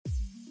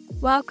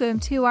Welcome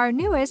to our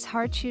newest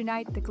Hearts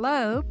Unite the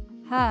Globe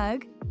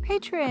Hug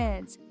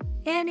patrons.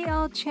 Annie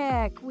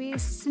Olchek, we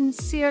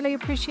sincerely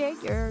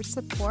appreciate your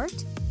support.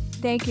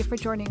 Thank you for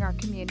joining our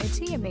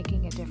community and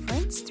making a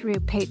difference through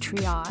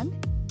Patreon.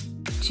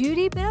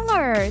 Judy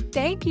Miller,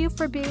 thank you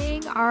for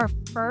being our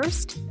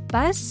first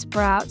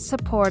Buzzsprout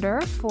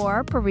supporter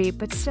for Bereaved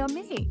But Still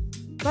Me.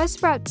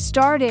 Buzzsprout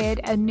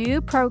started a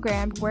new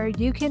program where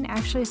you can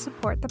actually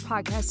support the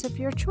podcast of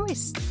your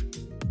choice.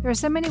 There are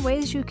so many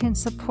ways you can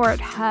support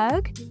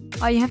HUG.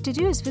 All you have to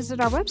do is visit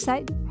our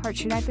website,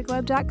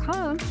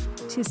 heartsunitetheglobe.com,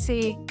 to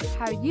see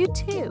how you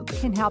too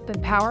can help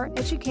empower,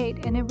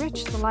 educate, and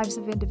enrich the lives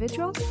of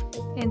individuals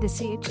in the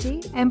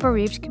CHD and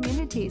bereaved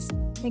communities.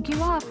 Thank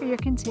you all for your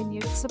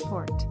continued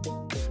support.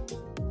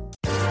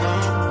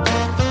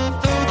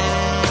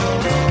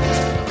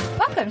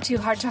 Welcome to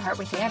Heart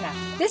with Anna.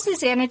 This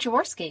is Anna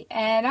Jaworski,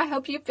 and I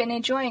hope you've been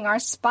enjoying our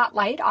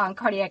Spotlight on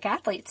Cardiac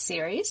Athletes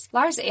series.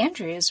 Lars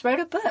Andrews wrote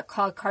a book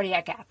called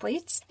Cardiac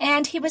Athletes,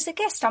 and he was a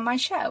guest on my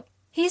show.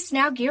 He's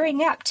now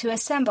gearing up to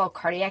assemble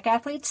Cardiac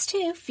Athletes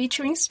 2,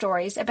 featuring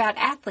stories about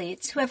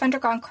athletes who have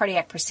undergone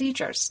cardiac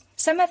procedures.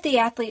 Some of the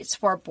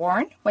athletes were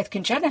born with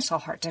congenital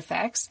heart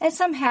defects, and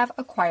some have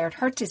acquired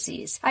heart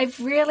disease. I've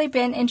really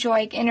been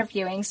enjoying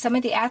interviewing some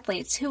of the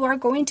athletes who are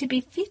going to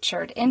be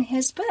featured in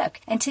his book.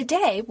 And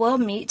today we'll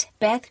meet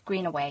Beth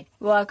Greenaway.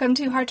 Welcome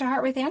to Heart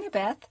with Anna,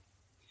 Beth.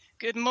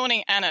 Good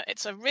morning, Anna.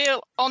 It's a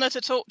real honor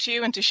to talk to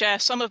you and to share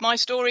some of my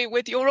story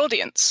with your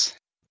audience.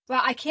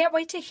 Well, I can't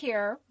wait to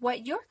hear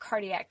what your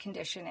cardiac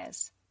condition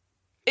is.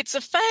 It's a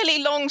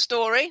fairly long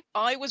story.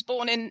 I was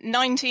born in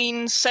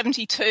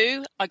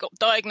 1972. I got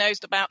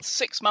diagnosed about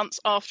 6 months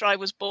after I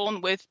was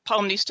born with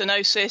pulmonary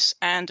stenosis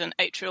and an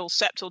atrial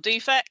septal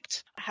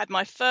defect. I had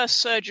my first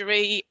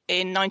surgery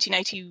in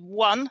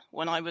 1981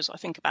 when I was, I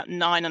think, about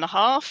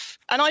 9.5.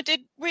 And I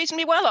did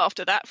reasonably well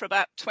after that for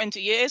about 20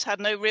 years,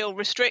 had no real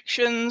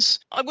restrictions.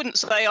 I wouldn't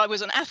say I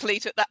was an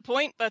athlete at that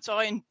point, but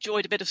I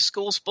enjoyed a bit of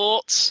school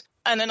sports.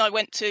 And then I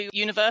went to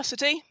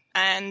university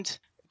and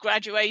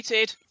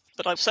graduated,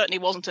 but I certainly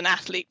wasn't an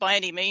athlete by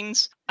any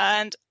means.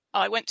 And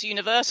I went to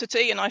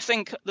university, and I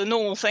think the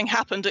normal thing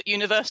happened at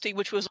university,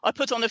 which was I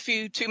put on a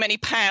few too many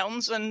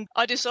pounds, and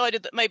I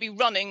decided that maybe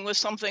running was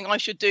something I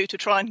should do to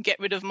try and get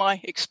rid of my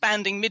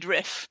expanding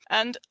midriff.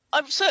 And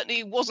I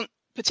certainly wasn't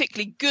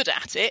particularly good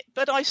at it,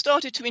 but I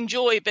started to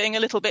enjoy being a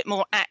little bit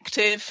more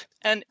active,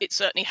 and it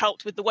certainly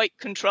helped with the weight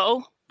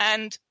control.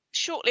 And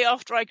shortly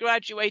after I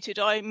graduated,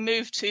 I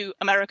moved to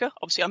America.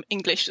 Obviously, I'm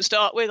English to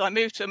start with. I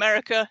moved to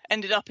America,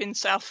 ended up in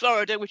South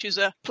Florida, which is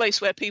a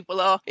place where people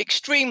are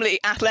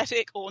extremely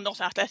athletic or not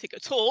athletic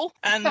at all.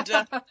 And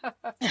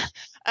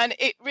and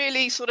it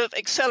really sort of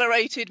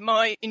accelerated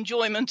my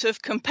enjoyment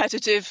of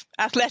competitive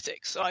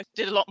athletics. I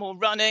did a lot more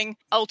running.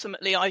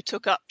 Ultimately, I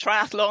took up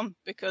triathlon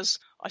because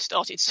I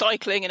started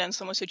cycling, and then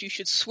someone said you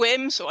should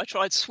swim, so I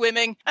tried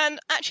swimming. And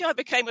actually, I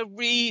became a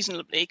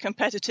reasonably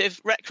competitive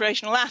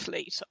recreational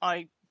athlete.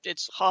 I did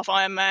half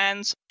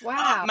Ironmans,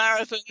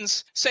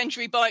 marathons,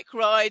 century bike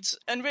rides,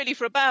 and really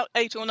for about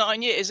 8 or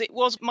 9 years, it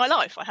was my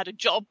life. I had a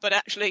job, but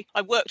actually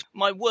I worked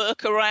my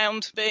work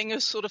around being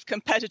as sort of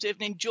competitive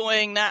and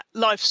enjoying that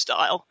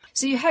lifestyle.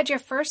 So you had your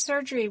first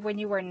surgery when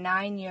you were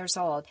 9 years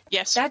old.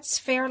 Yes. That's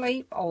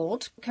fairly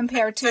old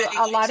compared to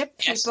a lot of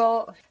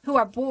people who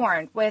are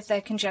born with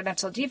a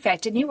congenital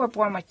defect, and you were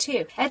born with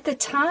 2. At the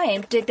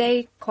time, did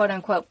they, quote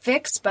unquote,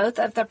 fix both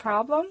of the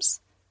problems?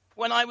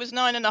 When I was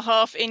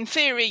 9.5, in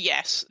theory,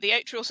 yes. The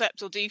atrial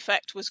septal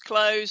defect was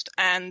closed,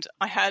 and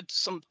I had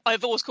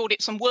I've always called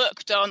it some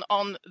work done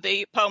on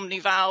the pulmonary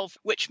valve,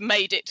 which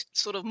made it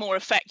sort of more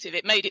effective.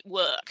 It made it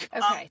work.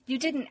 Okay. You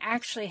didn't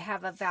actually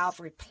have a valve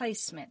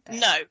replacement, though.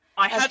 No.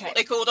 I had what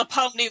they called a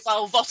pulmonary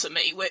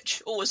valvotomy,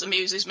 which always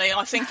amuses me.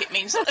 I think it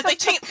means that they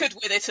tinkered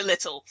with it a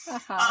little.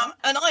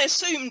 And I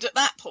assumed at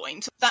that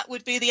point that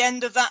would be the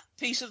end of that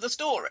piece of the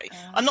story. Okay.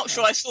 I'm not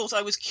sure I thought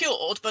I was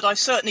cured, but I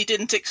certainly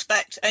didn't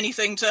expect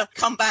anything to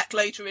come back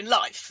later in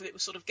life. It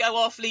was sort of go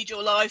off, lead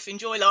your life,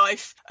 enjoy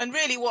life. And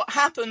really what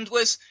happened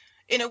was,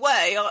 in a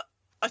way,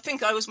 I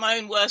think I was my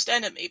own worst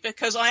enemy,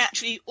 because I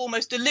actually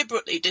almost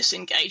deliberately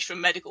disengaged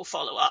from medical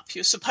follow-up.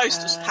 You're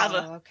supposed to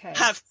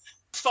have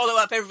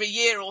follow-up every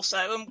year or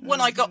so. And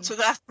when I got to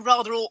that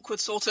rather awkward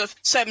sort of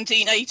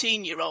 17,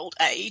 18-year-old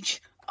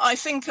age, I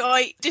think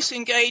I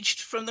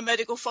disengaged from the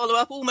medical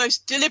follow-up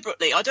almost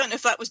deliberately. I don't know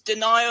if that was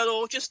denial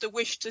or just a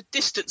wish to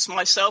distance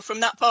myself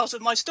from that part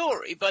of my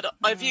story, but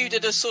I viewed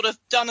it as sort of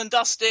done and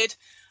dusted,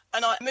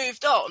 and I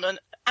moved on. And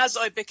as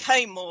I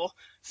became more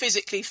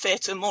physically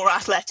fit and more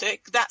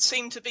athletic, that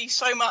seemed to be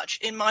so much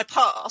in my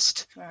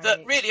past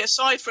that really,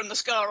 aside from the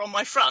scar on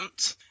my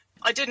front,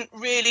 I didn't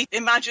really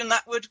imagine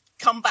that would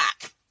come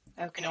back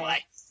in a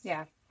way.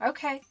 Yeah.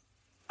 Okay.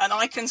 And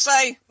I can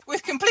say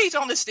with complete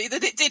honesty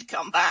that it did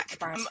come back.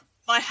 Right.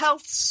 My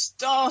health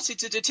started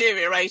to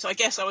deteriorate. I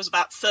guess I was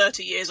about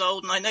 30 years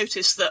old, and I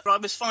noticed that I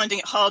was finding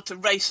it hard to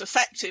race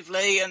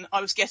effectively, and I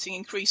was getting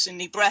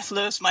increasingly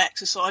breathless. My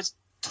exercise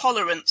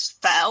tolerance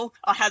fell.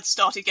 I had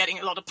started getting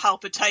a lot of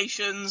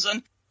palpitations,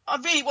 and I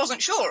really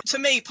wasn't sure. To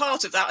me,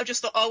 part of that, I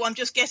just thought, oh, I'm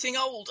just getting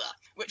older,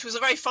 which was a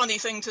very funny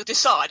thing to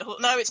decide. I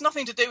thought, no, it's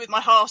nothing to do with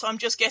my heart. I'm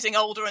just getting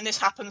older and this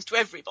happens to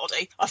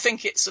everybody. I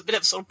think it's a bit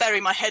of sort of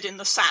bury my head in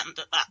the sand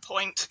at that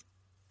point.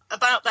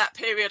 About that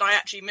period, I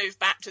actually moved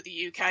back to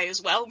the UK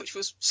as well, which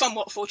was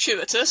somewhat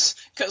fortuitous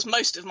because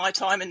most of my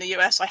time in the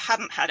US, I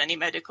hadn't had any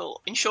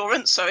medical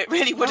insurance. So it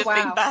really would have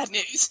been bad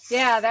news.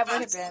 Yeah, that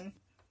would have been.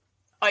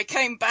 I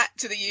came back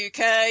to the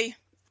UK.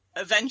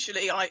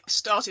 Eventually, I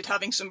started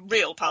having some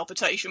real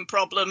palpitation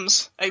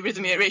problems,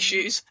 arrhythmia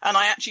issues, and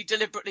I actually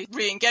deliberately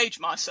re-engaged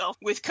myself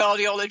with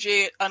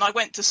cardiology, and I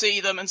went to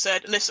see them and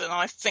said, listen,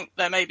 I think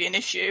there may be an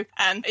issue.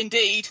 And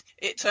indeed,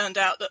 it turned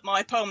out that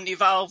my pulmonary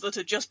valve that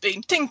had just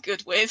been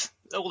tinkered with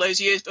all those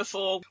years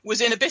before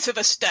was in a bit of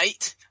a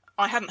state.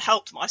 I hadn't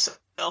helped myself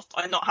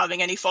by not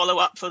having any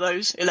follow-up for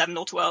those 11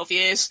 or 12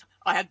 years.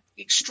 I had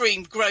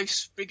extreme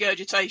gross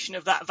regurgitation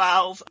of that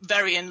valve,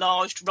 very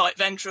enlarged right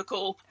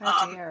ventricle.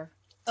 Oh, dear.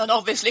 And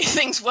obviously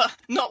things were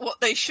not what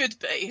they should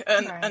be.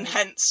 And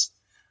hence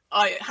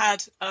I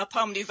had a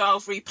pulmonary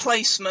valve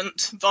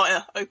replacement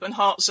via open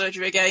heart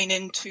surgery again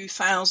in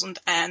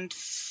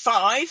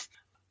 2005.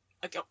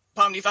 I got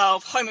pulmonary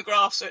valve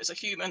homograph, so it's a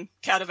human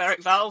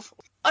cadaveric valve.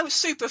 I was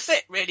super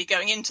fit really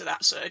going into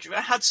that surgery.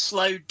 I had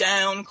slowed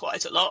down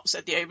quite a lot,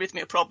 said the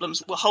arrhythmia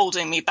problems were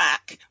holding me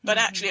back. But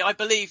actually I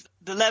believe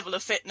the level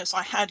of fitness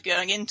I had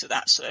going into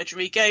that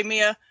surgery gave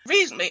me a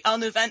reasonably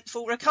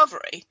uneventful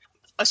recovery.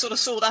 I sort of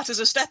saw that as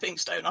a stepping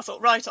stone. I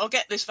thought, right, I'll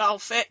get this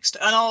valve fixed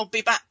and I'll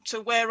be back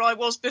to where I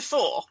was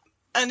before.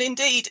 And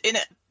indeed, in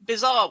a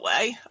bizarre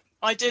way,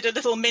 I did a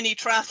little mini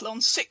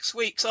triathlon 6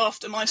 weeks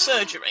after my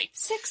surgery.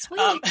 6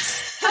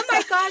 weeks? Oh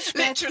my gosh,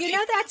 Beth, you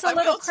know that's a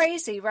little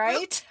crazy,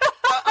 right?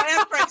 I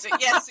am crazy,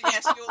 yes,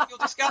 you'll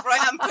discover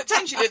I am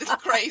potentially a little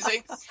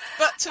crazy.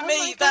 But to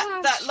me,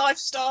 that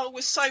lifestyle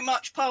was so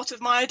much part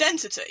of my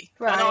identity.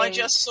 Right, and I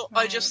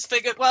just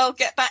figured, well,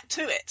 get back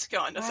to it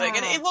kind of thing.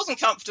 And it wasn't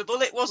comfortable,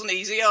 it wasn't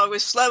easy. I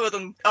was slower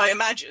than I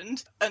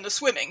imagined, and the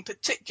swimming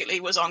particularly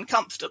was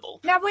uncomfortable.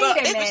 Now, wait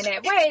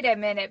a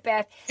minute,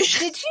 Beth.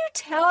 Did you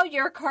tell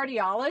your cardiologist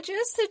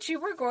that you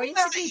were going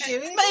to be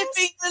doing this?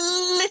 Maybe a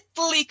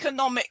little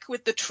economic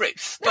with the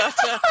truth, but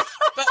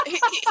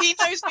he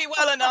knows me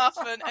well enough,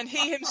 and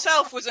he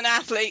himself was an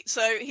athlete,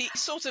 so he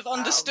sort of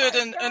understood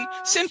and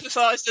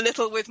sympathised a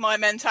little with my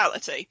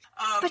mentality.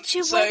 But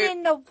you went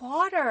in the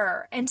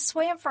water and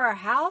swam for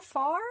how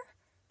far?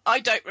 I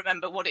don't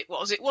remember what it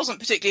was. It wasn't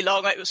particularly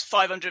long. It was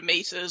 500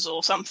 metres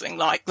or something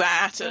like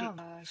that,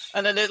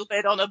 and a little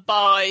bit on a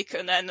bike,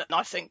 and then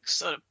I think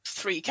sort of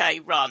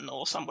 3K run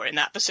or somewhere in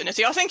that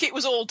vicinity. I think it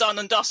was all done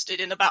and dusted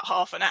in about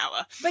half an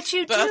hour. But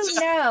you do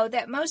know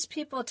that most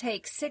people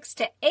take 6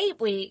 to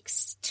 8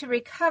 weeks to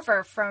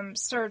recover from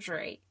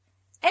surgery,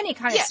 any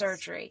kind of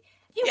surgery.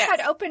 You had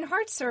open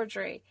heart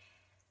surgery.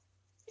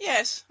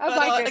 Yes, oh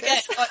my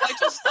goodness. Again,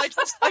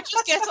 I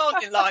just get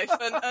on in life,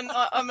 and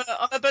I'm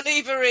a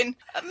believer in,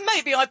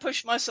 maybe I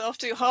push myself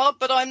too hard,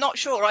 but I'm not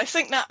sure. I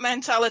think that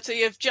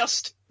mentality of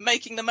just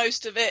making the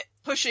most of it,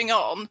 pushing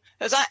on,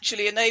 has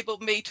actually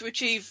enabled me to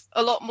achieve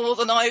a lot more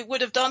than I would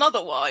have done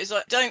otherwise.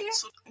 I don't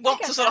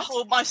want to sort of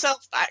hold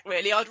myself back,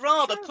 really. I'd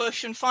rather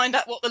push and find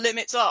out what the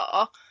limits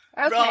are,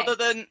 rather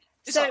than...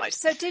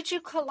 So did you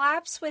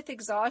collapse with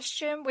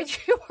exhaustion when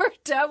you were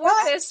done with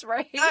this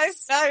race?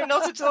 No,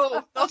 not at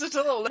all. Not at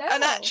all. No.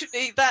 And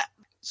actually that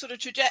sort of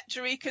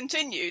trajectory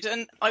continued,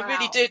 and I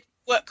really did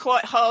work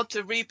quite hard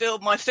to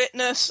rebuild my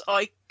fitness.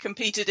 I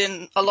competed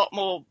in a lot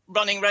more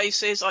running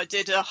races. I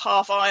did a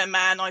half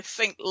Ironman, I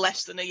think,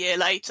 less than a year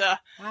later.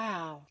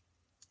 Wow.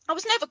 I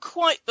was never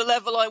quite the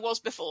level I was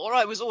before.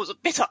 I was always a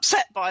bit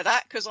upset by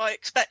that because I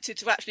expected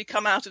to actually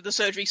come out of the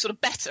surgery sort of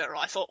better.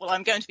 I thought, well,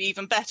 I'm going to be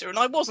even better. And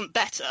I wasn't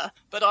better,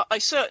 but I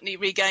certainly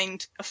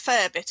regained a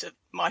fair bit of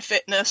my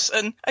fitness.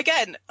 And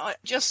again, I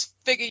just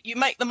figure you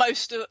make the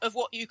most of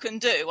what you can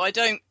do. I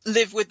don't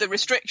live with the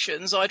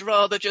restrictions. I'd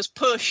rather just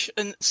push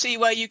and see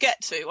where you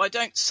get to. I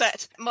don't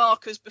set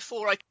markers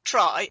before I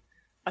try.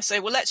 I say,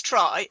 well, let's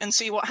try and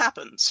see what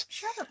happens.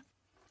 Sure.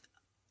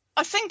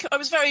 I think I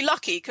was very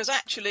lucky because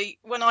actually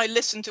when I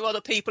listen to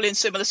other people in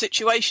similar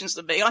situations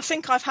than me, I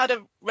think I've had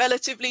a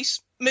relatively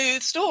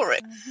smooth story.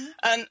 Mm-hmm.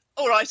 And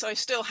all right, I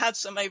still had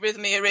some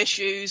arrhythmia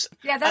issues.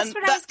 Yeah, that's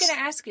what I was going to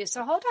ask you.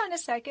 So hold on a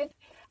second.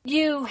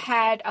 You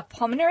had a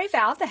pulmonary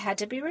valve that had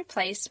to be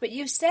replaced, but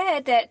you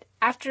said that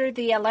after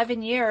the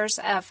 11 years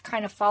of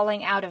kind of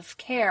falling out of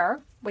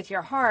care with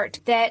your heart,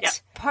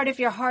 that part of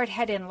your heart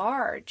had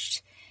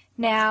enlarged.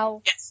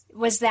 Now,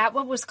 was that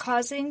what was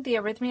causing the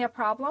arrhythmia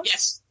problems?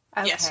 Yes.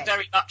 Okay. Yes,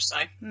 very much so.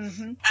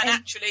 Mm-hmm. And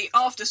actually,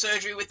 after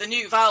surgery with the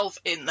new valve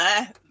in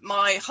there,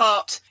 my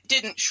heart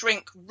didn't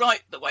shrink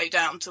right the way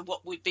down to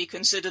what would be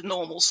considered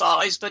normal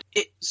size, but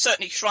it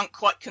certainly shrunk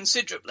quite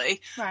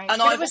considerably. Right. And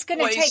but it was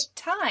going to take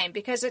time,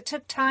 because it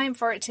took time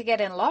for it to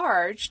get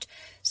enlarged.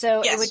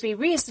 So Yes. it would be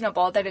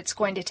reasonable that it's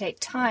going to take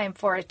time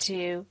for it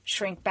to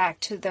shrink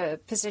back to the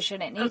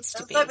position it needs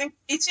to be. I mean,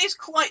 it is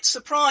quite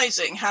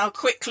surprising how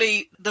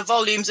quickly the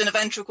volumes in a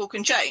ventricle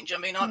can change. I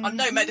mean, I'm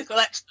no medical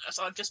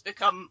expert. I've just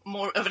become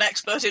more of an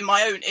expert in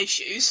my own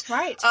issues.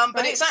 Right.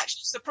 But it's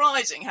actually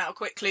surprising how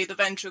quickly the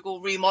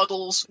ventricle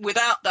remodels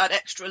without that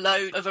extra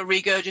load of a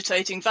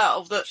regurgitating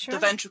valve, that Sure. the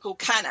ventricle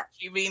can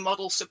actually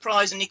remodel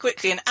surprisingly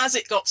quickly. And as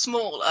it got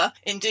smaller,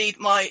 indeed,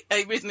 my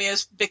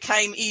arrhythmias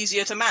became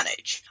easier to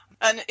manage.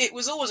 And it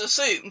was always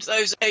assumed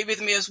those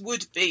arrhythmias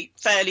would be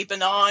fairly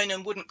benign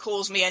and wouldn't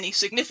cause me any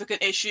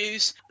significant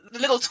issues. The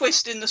little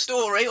twist in the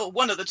story, or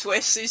one of the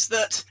twists, is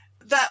that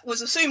that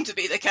was assumed to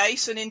be the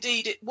case, and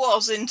indeed it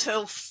was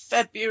until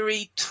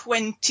February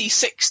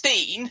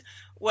 2016,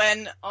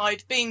 when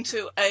I'd been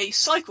to a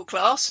cycle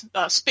class,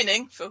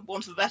 spinning, for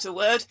want of a better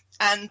word,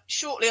 and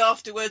shortly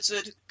afterwards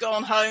had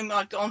gone home.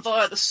 I'd gone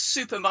via the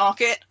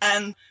supermarket,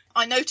 and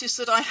I noticed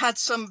that I had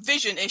some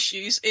vision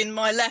issues in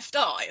my left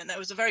eye, and there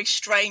was a very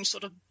strange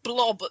sort of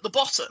blob at the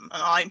bottom.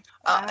 And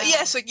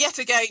yes, yet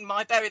again,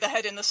 my bury the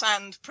head in the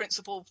sand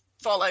principle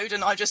followed,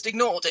 and I just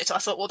ignored it. I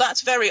thought, well,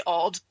 that's very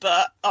odd,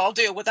 but I'll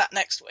deal with that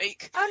next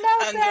week. Oh,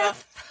 no, And,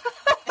 Beth.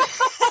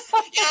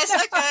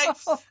 yes,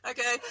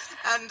 okay.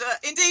 And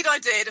indeed I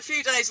did. A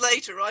few days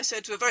later, I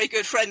said to a very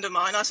good friend of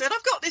mine, I said,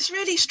 I've got this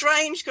really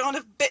strange kind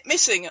of bit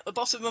missing at the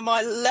bottom of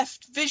my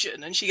left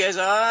vision. And she goes,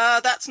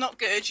 that's not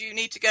good. You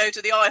need to go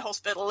to the eye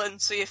hospital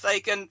and see if they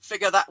can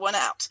figure that one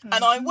out. Mm-hmm.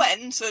 And I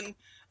went, and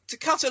to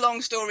cut a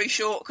long story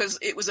short, because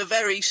it was a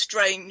very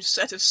strange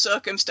set of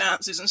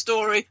circumstances and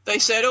story, they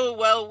said, oh,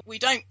 well, we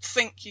don't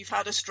think you've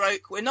had a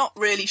stroke. We're not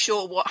really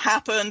sure what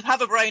happened.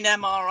 Have a brain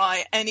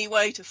MRI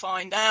anyway to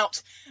find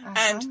out. Uh-huh.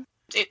 And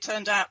it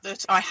turned out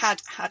that I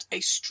had had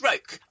a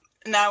stroke.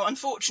 Now,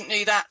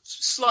 unfortunately, that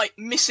slight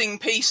missing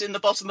piece in the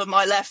bottom of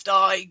my left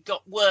eye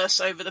got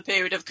worse over the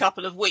period of a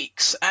couple of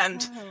weeks.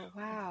 And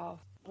wow.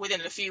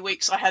 Within a few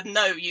weeks, I had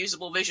no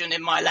usable vision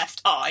in my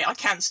left eye. I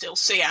can still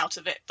see out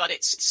of it, but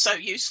it's so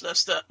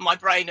useless that my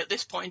brain at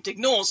this point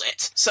ignores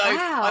it. So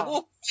I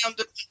walk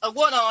around a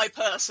one-eye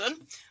person,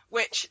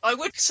 which I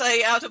would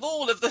say out of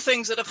all of the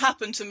things that have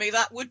happened to me,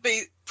 that would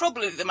be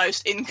probably the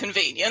most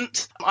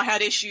inconvenient. I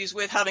had issues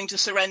with having to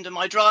surrender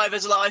my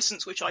driver's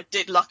license, which I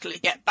did luckily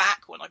get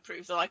back when I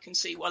proved that I can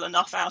see well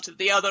enough out of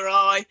the other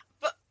eye.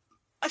 But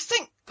I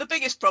think the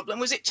biggest problem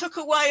was it took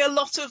away a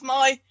lot of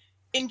my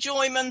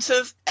enjoyment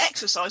of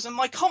exercise and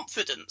my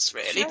confidence,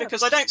 really,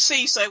 because I don't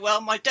see so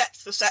well. My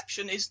depth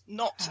perception is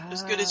not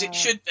as good as it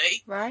should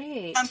be.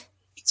 Right. And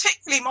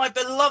particularly my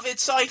beloved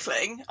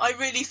cycling, I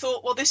really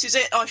thought, well, this is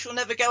it. I shall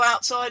never go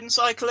outside and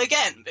cycle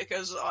again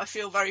because I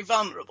feel very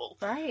vulnerable.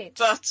 Right.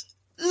 But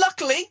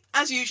luckily,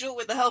 as usual,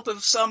 with the help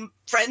of some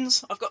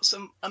friends, I've got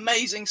some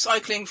amazing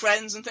cycling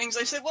friends and things,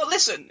 they said, well,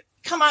 listen,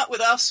 come out with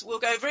us, we'll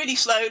go really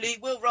slowly,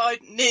 we'll ride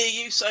near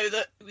you so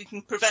that we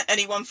can prevent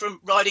anyone from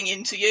riding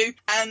into you,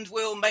 and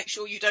we'll make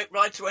sure you don't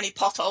ride through any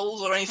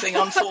potholes or anything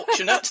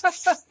unfortunate.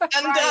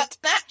 And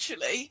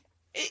naturally,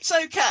 it's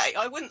okay.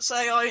 I wouldn't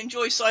say I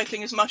enjoy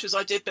cycling as much as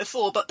I did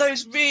before, but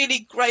those really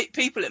great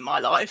people in my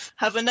life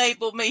have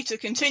enabled me to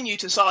continue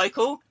to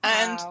cycle,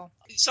 and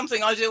it's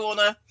something I do on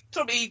a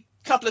probably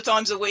couple of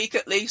times a week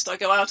at least. I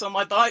go out on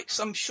my bike,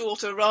 some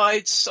shorter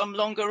rides, some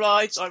longer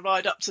rides. I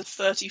ride up to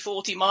 30,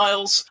 40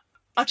 miles.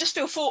 I just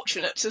feel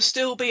fortunate to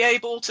still be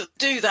able to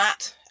do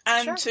that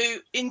and to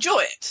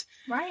enjoy it.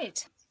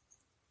 Right.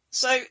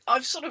 So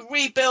I've sort of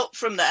rebuilt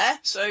from there.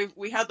 So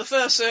we had the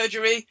first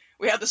surgery,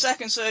 we had the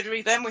second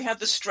surgery, then we had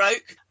the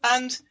stroke.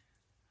 And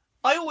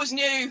I always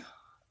knew,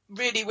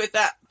 really, with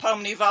that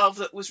pulmonary valve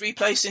that was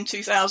replaced in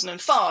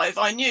 2005,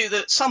 I knew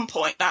that at some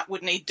point that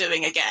would need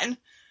doing again.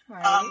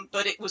 Right.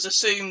 But it was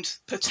assumed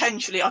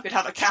potentially I could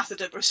have a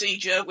catheter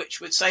procedure, which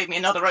would save me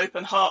another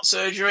open heart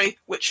surgery,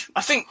 which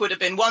I think would have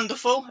been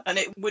wonderful. And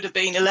it would have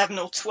been 11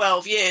 or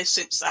 12 years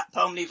since that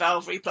pulmonary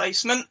valve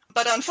replacement.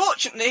 But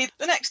unfortunately,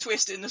 the next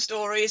twist in the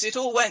story is it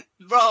all went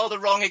rather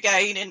wrong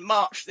again in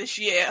March this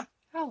year.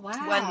 Oh,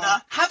 wow. When,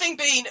 having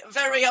been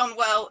very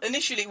unwell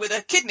initially with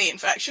a kidney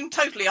infection,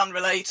 totally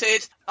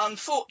unrelated,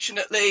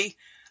 unfortunately,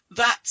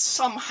 that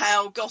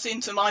somehow got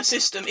into my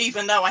system,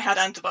 even though I had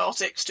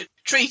antibiotics to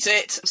treat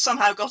it,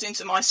 somehow got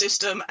into my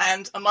system.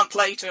 And a month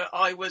later,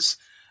 I was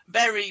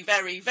very,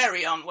 very,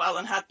 very unwell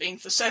and had been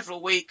for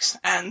several weeks.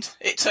 And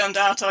it turned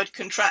out I'd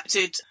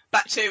contracted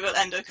bacterial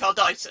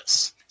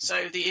endocarditis.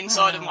 So the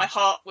inside of my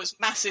heart was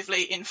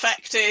massively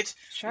infected.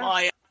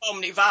 My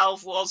pulmonary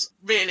valve was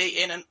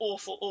really in an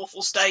awful,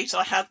 awful state.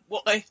 I had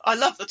I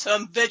love the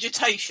term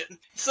vegetation.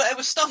 So there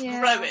was stuff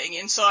growing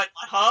inside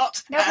my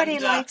heart. Nobody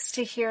likes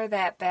to hear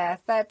that,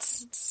 Beth.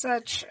 That's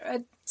such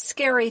a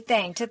scary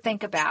thing to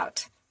think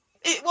about.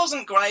 It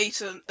wasn't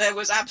great, and there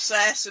was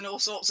abscess and all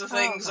sorts of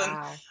things. Oh,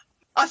 wow.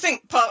 I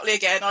think partly,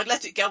 again, I'd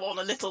let it go on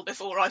a little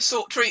before I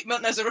sought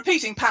treatment. There's a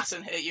repeating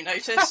pattern here, you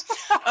notice.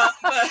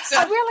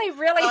 I'm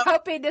really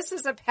hoping this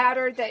is a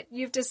pattern that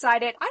you've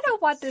decided, I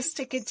don't want this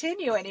to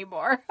continue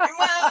anymore. Well,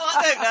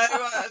 I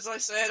don't know. As I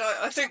said,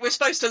 I think we're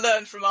supposed to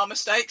learn from our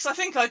mistakes. I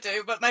think I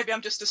do, but maybe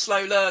I'm just a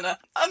slow learner.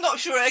 I'm not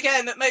sure,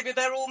 again, that maybe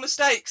they're all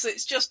mistakes.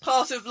 It's just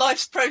part of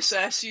life's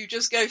process. You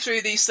just go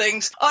through these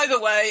things.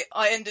 Either way,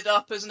 I ended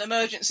up as an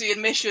emergency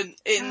admission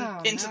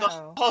into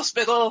the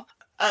hospital.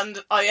 And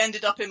I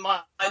ended up in my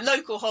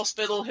local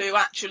hospital, who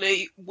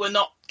actually were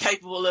not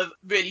capable of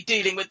really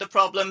dealing with the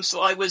problem.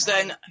 So I was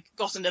then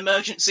got an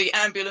emergency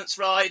ambulance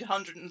ride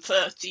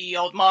 130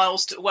 odd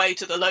miles away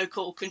to the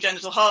local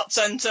congenital heart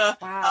centre.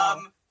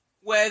 Wow.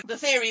 Where the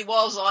theory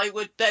was I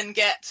would then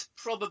get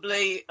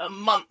probably a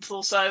month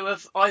or so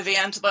of IV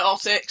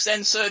antibiotics,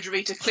 then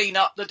surgery to clean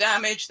up the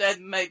damage,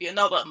 then maybe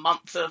another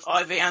month of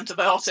IV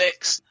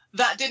antibiotics.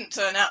 That didn't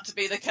turn out to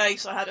be the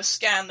case. I had a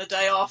scan the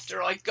day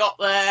after I got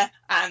there,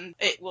 and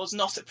it was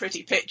not a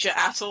pretty picture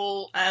at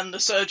all. And the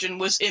surgeon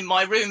was in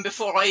my room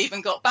before I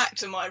even got back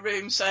to my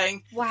room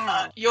saying,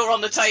 wow, you're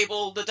on the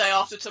table the day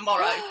after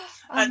tomorrow.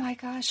 Oh, my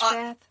gosh,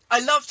 Beth. I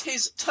loved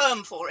his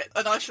term for it,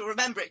 and I shall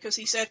remember it, because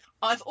he said,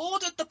 I've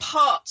ordered the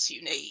parts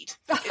you need.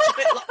 It's a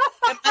bit like,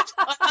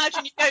 I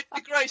imagine you go to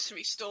the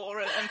grocery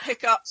store and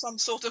pick up some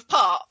sort of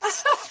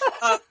parts.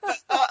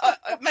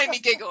 It made me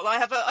giggle. I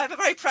have a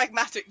very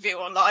pragmatic view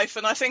on life,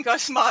 and I think I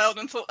smiled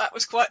and thought that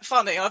was quite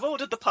funny. I've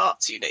ordered the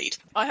parts you need.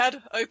 I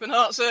had open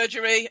heart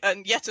surgery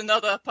and yet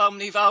another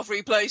pulmonary valve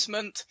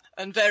replacement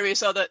and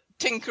various other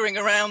tinkering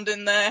around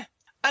in there.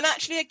 And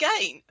actually,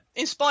 again,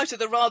 in spite of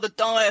the rather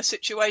dire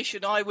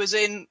situation I was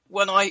in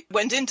when I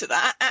went into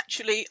that,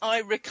 actually I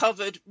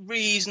recovered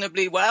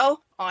reasonably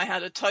well. I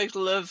had a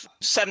total of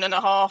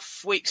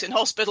 7.5 weeks in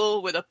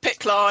hospital with a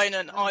PICC line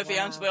and IV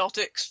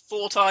antibiotics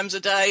 4 times a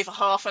day for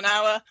half an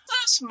hour.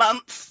 First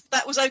month,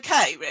 that was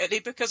okay,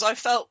 really, because I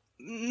felt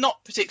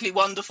not particularly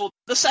wonderful.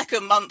 The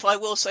second month, I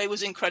will say,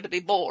 was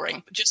incredibly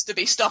boring. Just to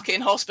be stuck in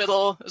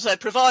hospital, so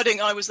providing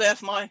I was there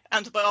for my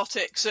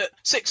antibiotics at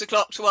 6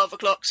 o'clock, 12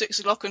 o'clock, 6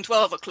 o'clock and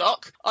 12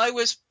 o'clock, I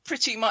was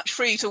pretty much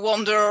free to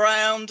wander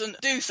around and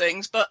do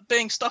things, but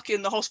being stuck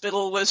in the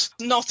hospital was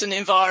not an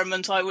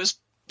environment I was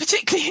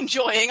particularly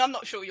enjoying. I'm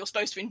not sure you're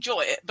supposed to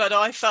enjoy it, but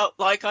I felt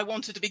like I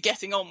wanted to be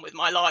getting on with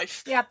my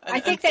life. Yeah, I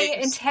think they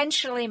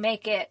intentionally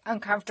make it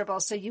uncomfortable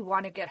so you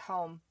want to get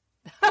home.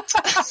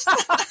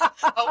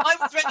 I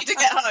was ready to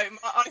get home.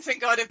 I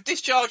think I'd have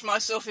discharged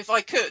myself if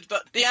I could,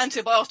 but the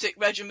antibiotic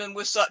regimen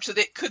was such that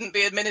it couldn't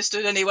be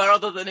administered anywhere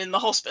other than in the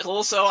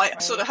hospital, so I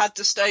sort of had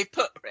to stay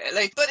put,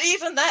 really. But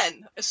even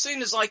then, as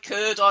soon as I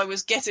could, I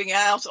was getting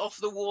out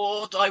off the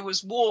ward, I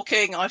was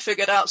walking, I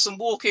figured out some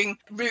walking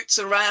routes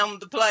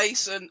around the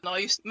place, and I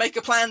used to make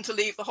a plan to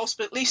leave the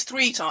hospital at least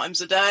 3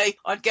 times a day.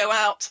 I'd go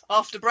out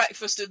after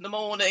breakfast in the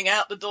morning,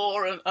 out the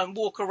door, and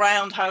walk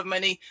around however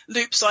many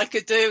loops I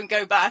could do and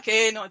go back in.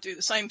 I'd do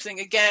the same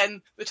thing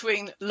again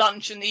between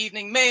lunch and the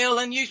evening meal,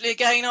 and usually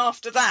again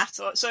after that.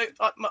 So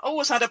I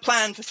always had a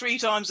plan for 3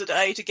 times a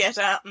day to get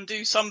out and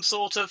do some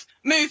sort of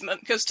movement,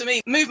 because to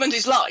me, movement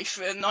is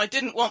life, and I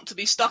didn't want to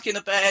be stuck in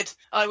a bed.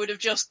 I would have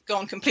just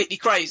gone completely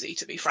crazy,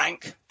 to be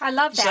frank. I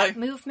love that. So,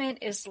 movement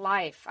is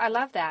life. I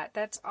love that.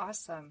 That's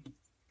awesome.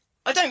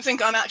 I don't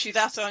think I'm actually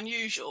that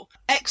unusual.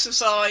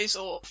 Exercise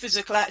or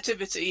physical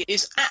activity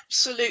is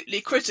absolutely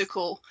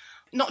critical.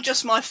 Not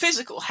just my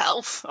physical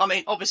health. I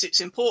mean, obviously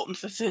it's important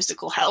for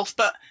physical health,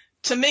 but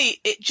to me,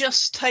 it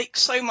just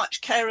takes so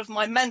much care of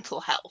my mental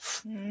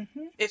health.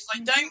 Mm-hmm. If I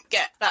don't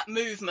get that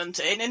movement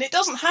in, and it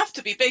doesn't have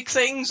to be big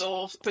things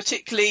or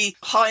particularly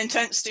high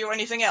intensity or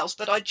anything else,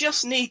 but I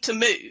just need to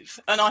move,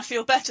 and I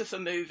feel better for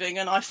moving.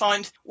 And I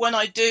find when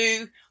I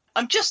do,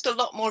 I'm just a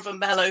lot more of a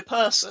mellow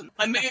person.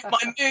 My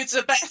moods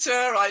are better.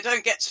 I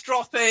don't get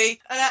stroppy.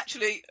 And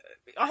actually,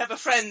 I have a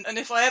friend, and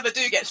if I ever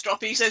do get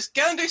stroppy, he says,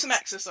 go and do some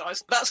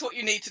exercise. That's what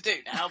you need to do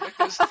now,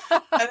 because...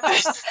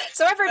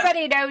 So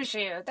everybody knows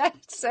you.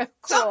 That's so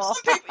cool.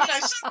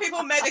 Some people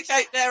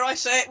medicate, dare I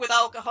say it, with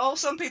alcohol.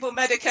 Some people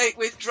medicate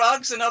with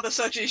drugs and other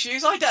such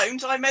issues. I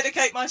don't. I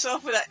medicate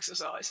myself with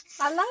exercise.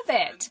 I love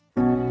it.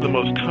 The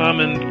most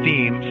common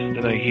themes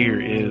that I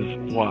hear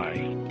is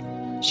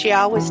why. She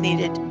always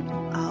needed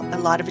a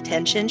lot of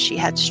attention. She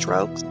had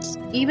strokes.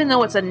 Even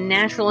though it's a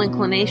natural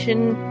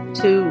inclination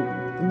to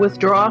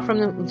withdraw from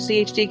the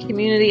CHD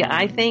community,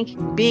 I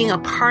think being a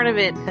part of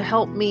it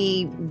helped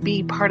me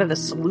be part of the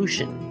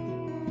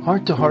solution.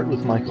 Heart to Heart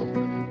with Michael.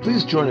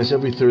 Please join us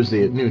every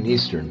Thursday at noon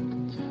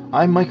Eastern.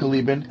 I'm Michael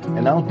Lieben,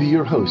 and I'll be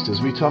your host as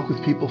we talk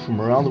with people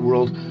from around the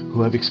world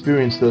who have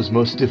experienced those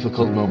most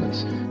difficult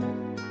moments.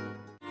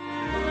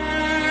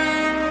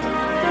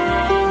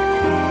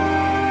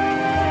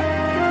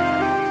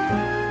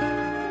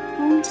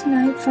 Home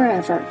Tonight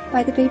Forever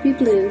by the Baby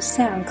Blue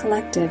Sound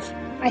Collective.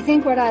 I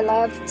think what I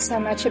love so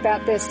much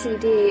about this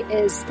CD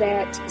is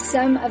that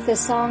some of the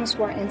songs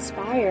were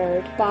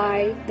inspired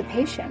by the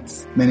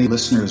patients. Many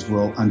listeners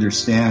will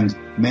understand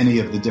many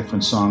of the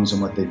different songs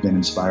and what they've been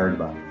inspired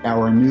by.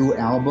 Our new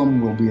album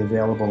will be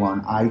available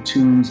on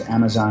iTunes,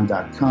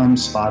 Amazon.com,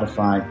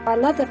 Spotify. I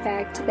love the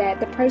fact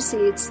that the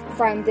proceeds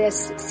from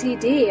this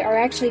CD are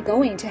actually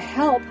going to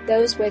help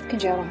those with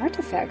congenital heart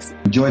defects.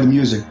 Enjoy the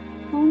music.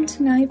 Home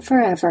Tonight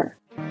Forever.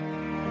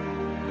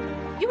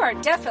 You are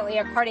definitely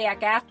a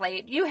cardiac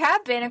athlete. You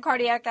have been a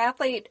cardiac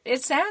athlete,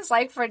 it sounds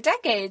like, for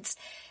decades.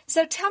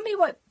 So tell me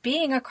what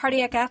being a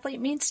cardiac athlete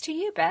means to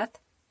you, Beth.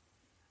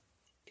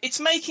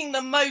 It's making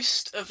the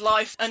most of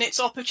life and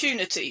its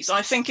opportunities.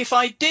 I think if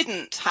I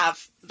didn't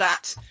have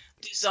that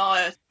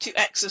desire to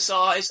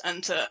exercise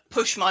and to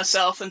push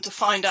myself and to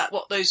find out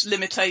what those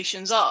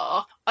limitations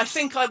are, I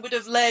think I would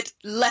have led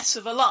less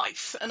of a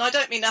life. And I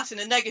don't mean that in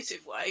a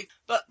negative way,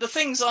 but the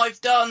things I've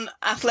done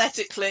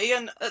athletically,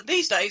 and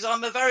these days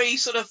I'm a very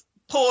sort of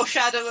poor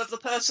shadow of the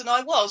person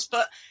I was,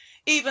 but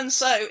even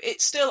so,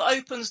 it still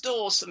opens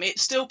doors for me. It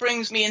still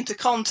brings me into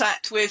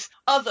contact with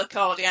other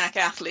cardiac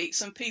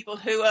athletes and people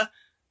who are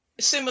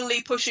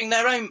similarly pushing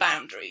their own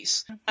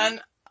boundaries. And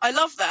I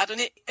love that,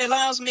 and it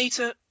allows me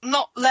to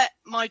not let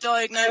my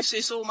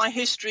diagnosis or my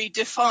history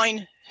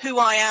define who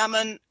I am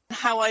and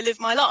how I live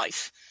my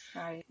life.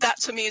 Right.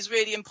 That to me is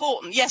really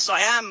important. Yes,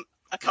 I am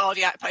a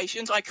cardiac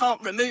patient. I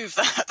can't remove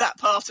that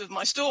part of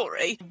my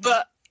story,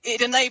 but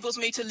it enables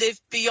me to live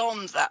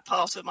beyond that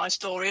part of my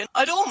story. And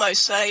I'd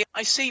almost say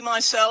I see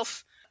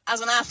myself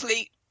as an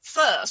athlete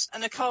first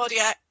and a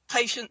cardiac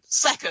patient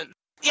second.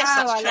 Yes,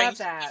 that's I changed. love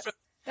that.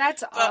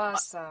 That's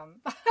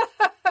awesome.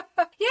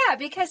 Yeah,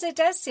 because it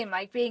does seem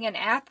like being an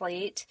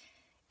athlete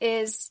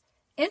is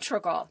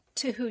integral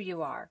to who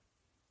you are.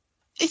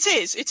 It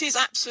is. It is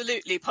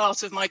absolutely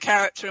part of my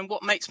character and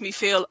what makes me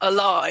feel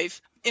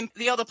alive. In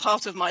the other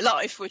part of my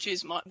life, which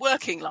is my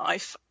working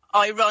life,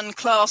 I run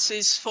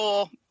classes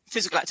for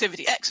physical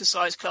activity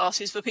exercise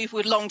classes for people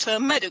with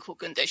long-term medical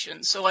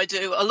conditions. So I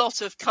do a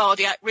lot of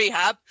cardiac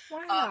rehab,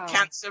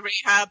 cancer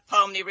rehab,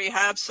 pulmonary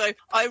rehab. So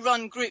I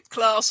run group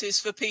classes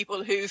for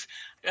people who've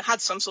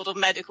had some sort of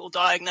medical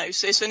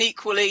diagnosis and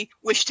equally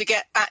wish to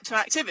get back to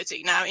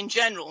activity. Now, in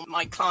general,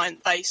 my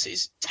client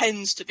base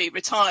tends to be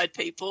retired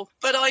people,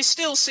 but I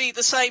still see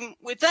the same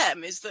with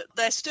them, is that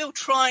they're still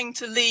trying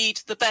to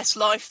lead the best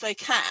life they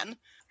can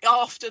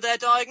after their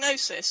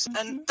diagnosis.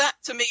 And that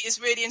to me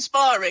is really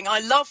inspiring. I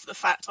love the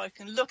fact I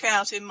can look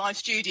out in my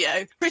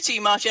studio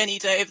pretty much any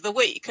day of the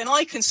week and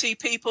I can see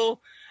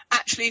people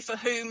actually for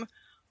whom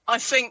I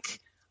think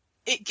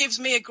it gives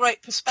me a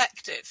great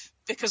perspective,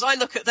 because I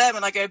look at them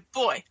and I go,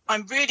 boy,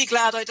 I'm really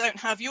glad I don't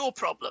have your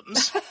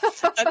problems.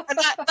 and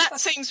that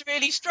seems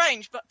really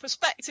strange, but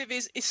perspective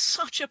is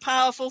such a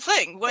powerful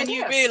thing when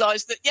you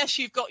realise that, yes,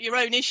 you've got your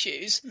own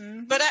issues,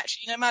 but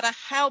actually no matter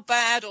how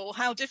bad or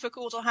how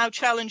difficult or how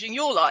challenging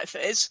your life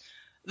is,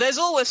 there's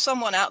always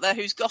someone out there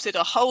who's got it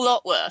a whole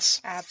lot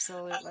worse.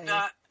 Absolutely.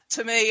 And,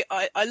 to me,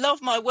 I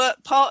love my work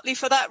partly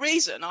for that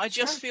reason. I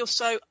just feel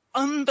so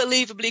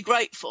unbelievably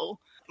grateful.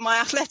 My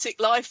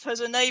athletic life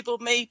has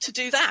enabled me to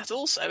do that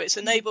also. It's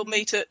enabled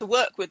me to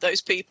work with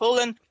those people.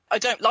 And I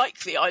don't like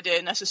the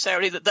idea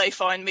necessarily that they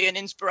find me an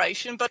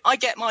inspiration, but I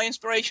get my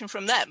inspiration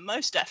from them,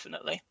 most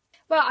definitely.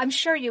 Well, I'm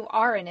sure you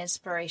are an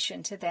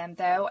inspiration to them,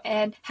 though,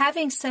 and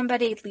having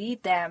somebody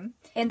lead them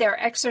in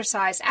their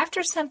exercise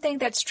after something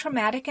that's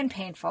traumatic and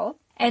painful,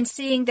 and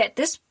seeing that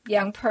this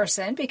young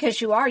person,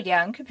 because you are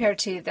young compared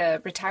to the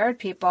retired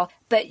people,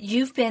 but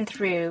you've been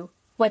through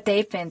what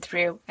they've been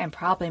through and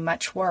probably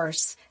much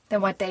worse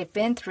than what they've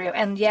been through.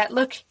 And yet,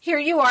 look, here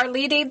you are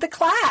leading the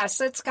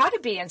class. It's got to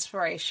be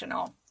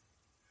inspirational.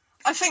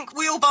 I think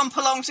we all bump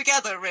along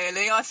together,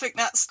 really. I think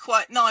that's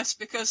quite nice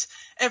because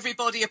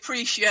everybody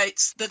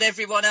appreciates that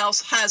everyone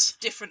else has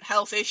different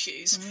health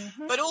issues.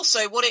 But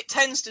also what it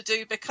tends to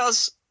do,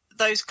 because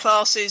those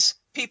classes,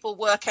 people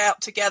work out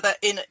together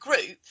in a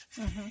group,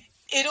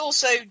 it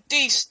also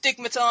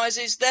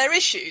destigmatizes their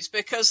issues,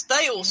 because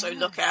they also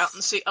look out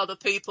and see other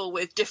people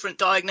with different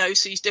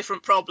diagnoses,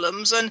 different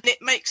problems, and it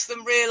makes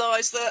them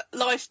realize that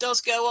life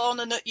does go on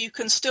and that you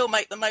can still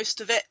make the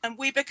most of it. And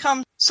we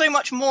become so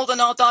much more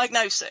than our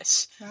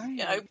diagnosis. Right.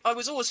 You know, I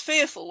was always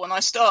fearful when I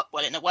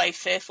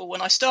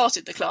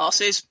started the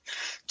classes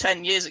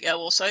 10 years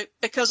ago or so,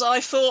 because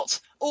I thought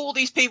all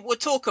these people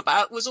would talk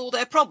about was all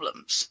their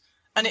problems.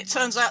 And it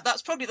turns out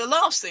that's probably the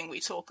last thing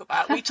we talk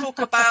about. We talk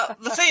about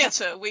the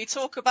theatre. We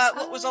talk about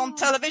what was on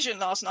television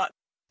last night.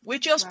 We're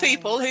just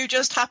people who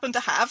just happen to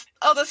have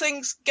other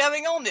things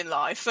going on in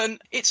life. And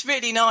it's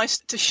really nice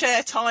to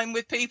share time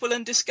with people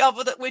and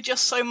discover that we're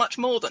just so much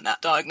more than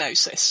that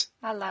diagnosis.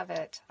 I love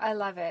it. I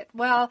love it.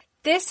 Well,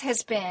 this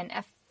has been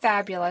a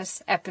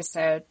fabulous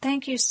episode.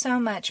 Thank you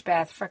so much,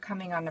 Beth, for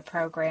coming on the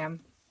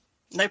program.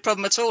 No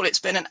problem at all. It's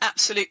been an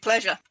absolute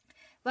pleasure.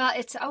 Well,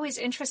 it's always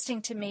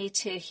interesting to me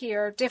to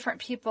hear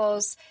different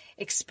people's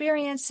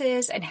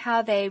experiences and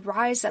how they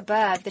rise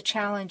above the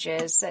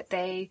challenges that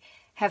they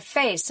have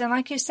faced. And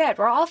like you said,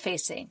 we're all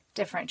facing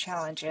different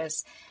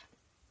challenges.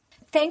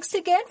 thanks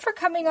again for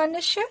coming on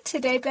the show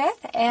today,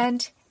 Beth.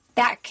 And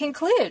that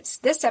concludes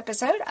this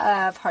episode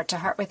of Heart to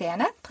Heart with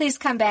Anna. Please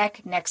come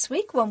back next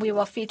week when we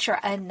will feature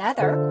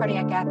another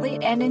cardiac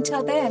athlete. And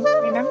until then,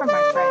 remember,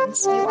 my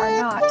friends, you are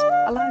not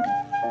alone.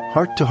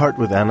 Heart to Heart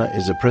with Anna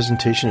is a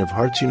presentation of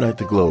Hearts Unite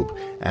the Globe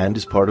and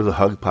is part of the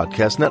Hug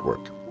Podcast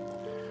Network.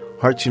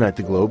 Hearts Unite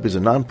the Globe is a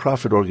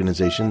non-profit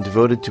organization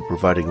devoted to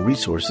providing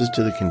resources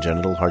to the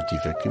congenital heart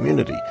defect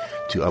community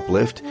to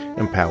uplift,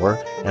 empower,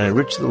 and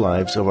enrich the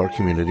lives of our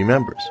community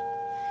members.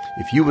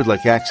 If you would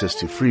like access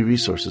to free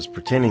resources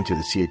pertaining to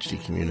the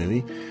CHD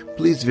community,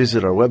 please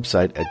visit our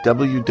website at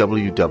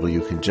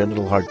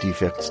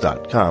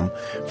www.congenitalheartdefects.com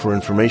for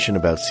information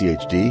about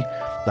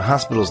CHD, the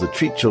hospitals that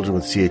treat children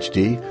with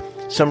CHD,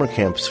 summer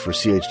camps for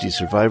CHD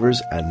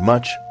survivors, and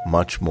much,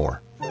 much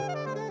more.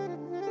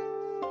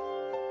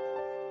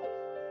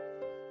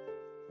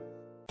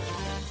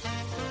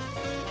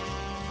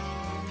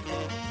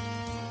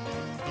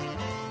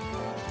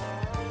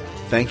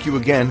 Thank you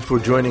again for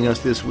joining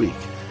us this week.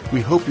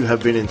 We hope you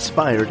have been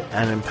inspired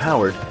and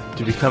empowered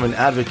to become an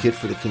advocate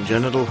for the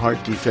congenital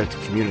heart defect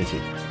community.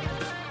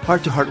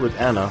 Heart to Heart with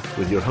Anna,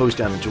 with your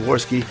host Anna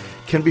Jaworski,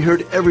 can be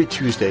heard every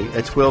Tuesday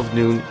at 12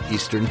 noon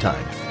Eastern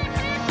Time.